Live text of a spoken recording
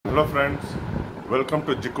Hello friends, welcome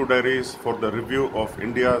to Jiku Diaries for the review of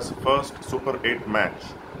India's first Super 8 match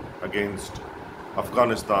against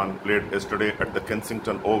Afghanistan played yesterday at the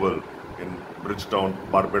Kensington Oval in Bridgetown,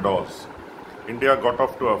 Barbados. India got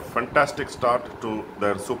off to a fantastic start to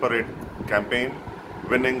their Super 8 campaign,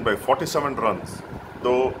 winning by 47 runs,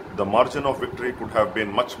 though the margin of victory could have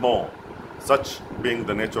been much more, such being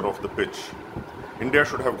the nature of the pitch. India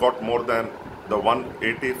should have got more than the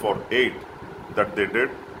 180 for 8 that they did,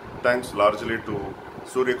 thanks largely to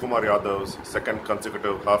Suryakumar Yadav's second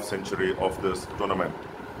consecutive half-century of this tournament.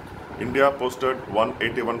 India posted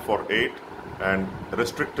 181 for 8 and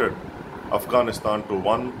restricted Afghanistan to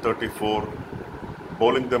 134,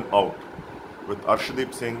 bowling them out, with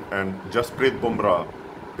Arshdeep Singh and Jasprit Bumrah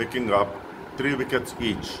picking up 3 wickets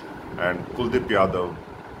each and Kuldeep Yadav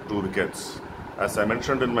 2 wickets. As I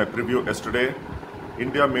mentioned in my preview yesterday,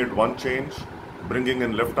 India made one change, bringing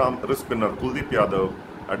in left-arm wrist spinner Kuldeep Yadav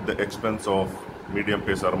at the expense of medium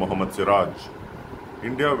pacer Mohammad Siraj.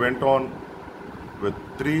 India went on with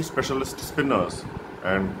 3 specialist spinners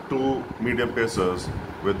and 2 medium pacers,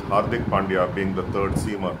 with Hardik Pandya being the third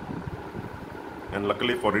seamer. And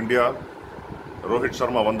luckily for India, Rohit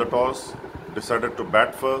Sharma won the toss, decided to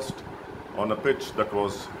bat first on a pitch that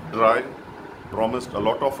was dry, promised a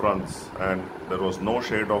lot of runs, and there was no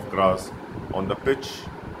shade of grass on the pitch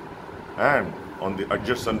and on the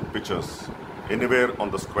adjacent pitches, anywhere on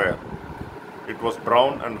the square. It was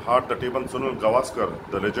brown and hard that even Sunil Gavaskar,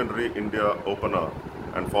 the legendary India opener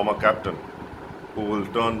and former captain, who will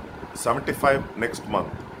turn 75 next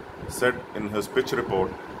month, said in his pitch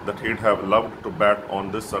report that he'd have loved to bat on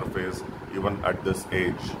this surface even at this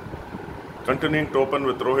age. Continuing to open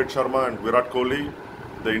with Rohit Sharma and Virat Kohli,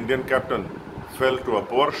 the Indian captain fell to a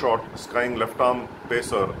poor shot, skying left-arm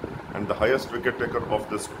pacer and the highest wicket taker of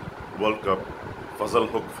this World Cup, Fazal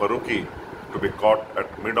Hook Farooqi, to be caught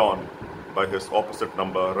at mid-on by his opposite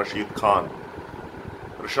number, Rashid Khan.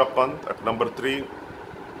 Rishabh Pant at number 3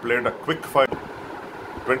 played a quick fire,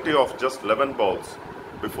 20 of just 11 balls,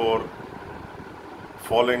 before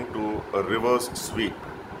falling to a reverse sweep,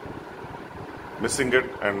 missing it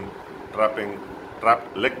and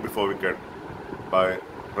trapped leg before wicket by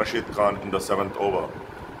Rashid Khan in the 7th over.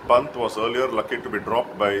 Pant was earlier lucky to be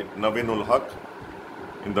dropped by Nabi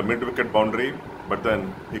in the mid-wicket boundary, but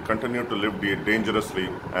then he continued to live dangerously,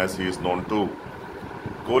 as he is known to.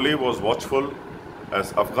 Kohli was watchful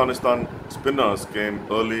as Afghanistan spinners came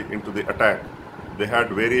early into the attack. They had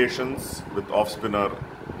variations with off-spinner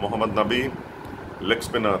Mohammad Nabi, leg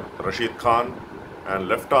spinner Rashid Khan and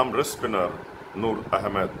left-arm wrist spinner Noor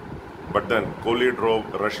Ahmed. But then Kohli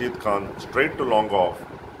drove Rashid Khan straight to long off,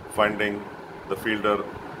 finding the fielder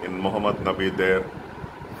in Mohammad Nabi there,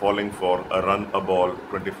 falling for a run a ball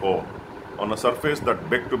 24. On a surface that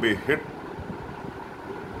begged to be hit,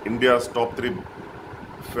 India's top 3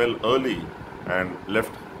 fell early and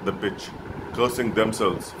left the pitch, cursing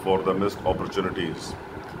themselves for the missed opportunities.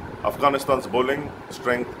 Afghanistan's bowling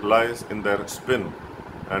strength lies in their spin,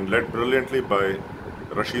 and led brilliantly by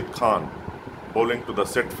Rashid Khan, bowling to the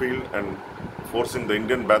set field and forcing the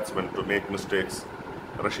Indian batsmen to make mistakes.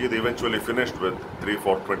 Rashid eventually finished with 3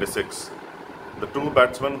 for 26. The 2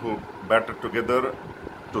 batsmen who batted together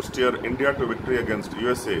to steer India to victory against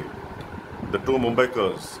USA, the 2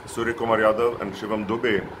 Mumbaikars, Suryakumar Yadav and Shivam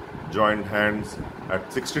Dube, joined hands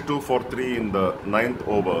at 62 for 3 in the 9th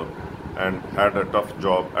over and had a tough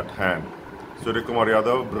job at hand. Suryakumar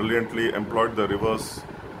Yadav brilliantly employed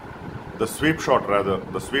the sweep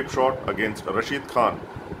shot against Rashid Khan,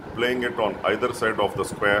 playing it on either side of the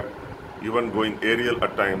square, even going aerial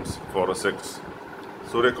at times for a 6.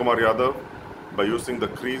 Suryakumar Yadav, by using the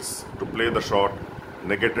crease to play the shot,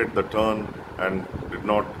 negated the turn and did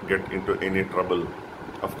not get into any trouble.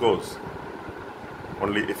 Of course,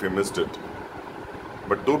 only if he missed it.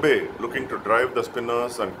 But Dube, looking to drive the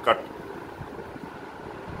spinners and cut,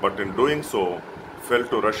 but in doing so, fell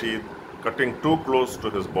to Rashid, cutting too close to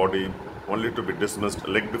his body, only to be dismissed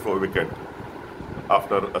leg before wicket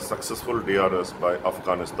after a successful DRS by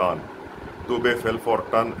Afghanistan. Dube fell for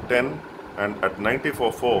 10 and at 90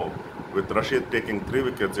 for 4, with Rashid taking 3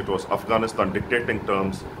 wickets, it was Afghanistan dictating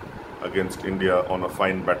terms against India on a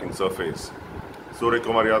fine batting surface.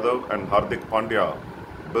 Suryakumar Yadav and Hardik Pandya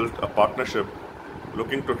built a partnership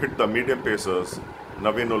looking to hit the medium pacers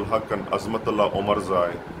Naveenul Haq and Azmatullah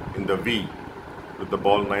Omarzai in the V, with the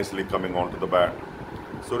ball nicely coming onto the bat.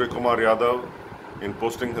 Suryakumar Yadav, in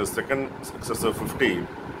posting his second successive 50,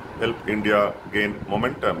 helped India gain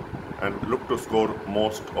momentum and looked to score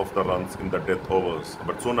most of the runs in the death overs.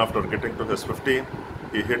 But soon after getting to his 50,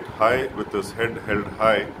 he hit high with his head held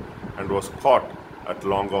high and was caught at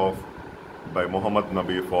long off by Mohammad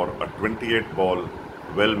Nabi for a 28-ball,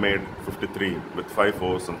 well-made 53 with 5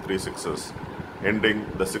 fours and 3 sixes, ending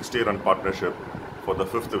the 60-run partnership for the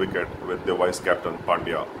 5th wicket with the vice-captain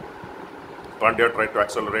Pandya. Pandya tried to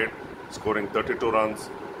accelerate, scoring 32 runs.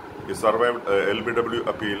 He survived a LBW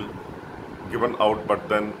appeal given out, but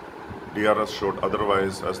then DRS showed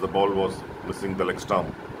otherwise as the ball was missing the leg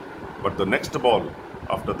stump. But the next ball,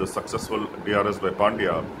 after the successful DRS by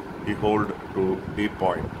Pandya, he holed to deep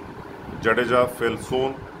point. Jadeja fell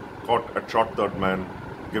soon, caught at short third man,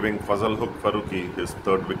 giving Fazal Hook Farooqi his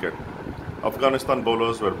 3rd wicket. Afghanistan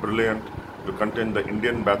bowlers were brilliant to contain the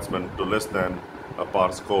Indian batsmen to less than a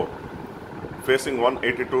par score. Facing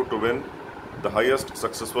 182 to win, the highest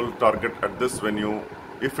successful target at this venue,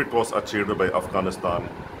 if it was achieved by Afghanistan,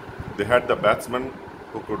 they had the batsmen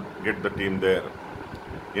who could get the team there.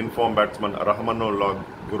 In-form batsman Rahmanullah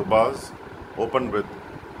Gurbaz opened with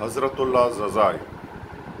Hazratullah Zazai,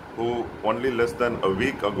 who only less than a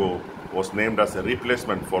week ago was named as a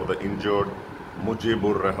replacement for the injured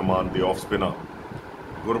Mujibur Rahman, the off-spinner.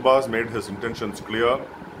 Gurbaz made his intentions clear,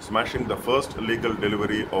 smashing the first legal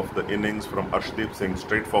delivery of the innings from Arshdeep Singh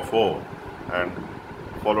straight for 4 and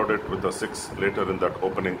followed it with a 6 later in that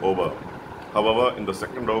opening over. However, in the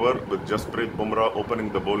second over, with Jasprit Bumrah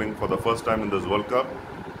opening the bowling for the first time in this World Cup,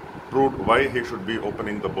 proved why he should be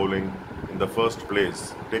opening the bowling in the first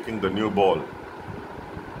place, taking the new ball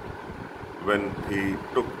when he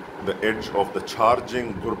took the edge of the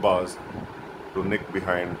charging Gurbaz to nick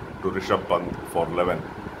behind to Rishabh Pant for 11.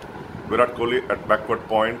 Virat Kohli at backward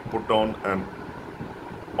point put down an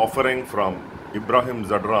offering from Ibrahim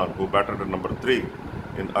Zadran, who batted at number 3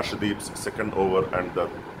 in Arshdeep's second over and the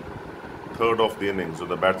 3rd of the innings, so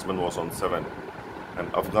the batsman was on 7.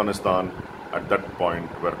 And Afghanistan at that point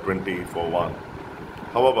were 20 for 1.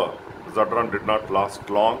 However, Zadran did not last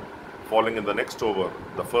long, falling in the next over,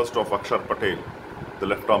 the first of Axar Patel, the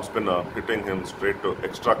left-arm spinner, hitting him straight to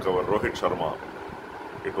extra cover Rohit Sharma.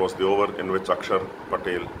 It was the over in which Axar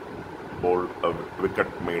Patel bowled a wicket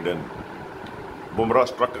maiden. Bumrah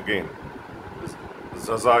struck again.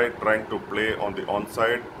 Zazai trying to play on the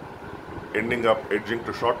onside, ending up edging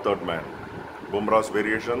to short third man. Bumrah's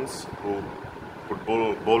variations, who could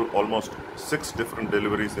bowl almost 6 different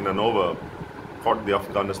deliveries in an over, caught the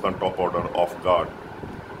Afghanistan top order off guard.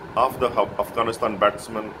 Half the Afghanistan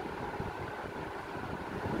batsman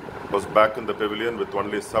was back in the pavilion with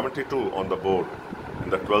only 72 on the board in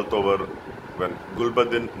the 12th over when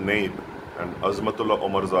Gulbuddin Naib and Azmatullah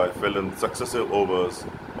Omarzai fell in successive overs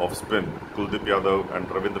of spin. Kuldeep Yadav and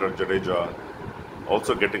Ravindra Jadeja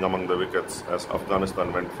also getting among the wickets as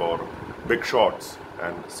Afghanistan went for big shots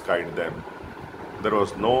and skied them. There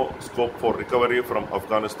was no scope for recovery from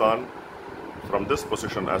Afghanistan from this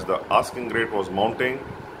position as the asking rate was mounting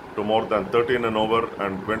to more than 13 and over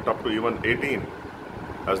and went up to even 18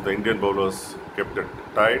 as the Indian bowlers kept it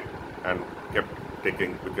tight and kept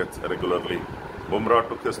taking wickets regularly. Bumrah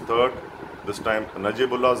took his 3rd, this time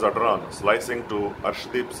Najibullah Zadran slicing to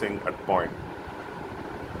Arshdeep Singh at point.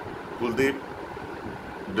 Kuldeep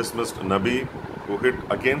dismissed Nabi, who hit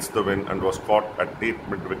against the wind and was caught at deep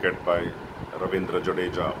mid-wicket by Ravindra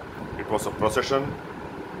Jadeja. It was a procession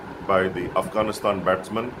by the Afghanistan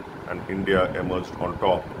batsmen and India emerged on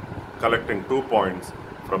top, collecting 2 points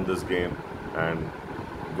from this game and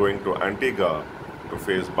going to Antigua to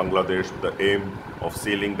face Bangladesh with the aim of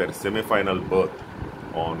sealing their semi-final berth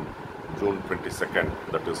on June 22nd,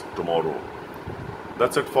 that is tomorrow.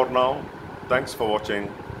 That's it for now. Thanks for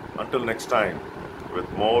watching. Until next time, with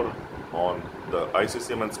more on the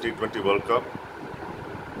ICC Men's T20 World Cup.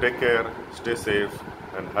 Take care, stay safe,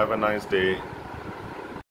 and have a nice day.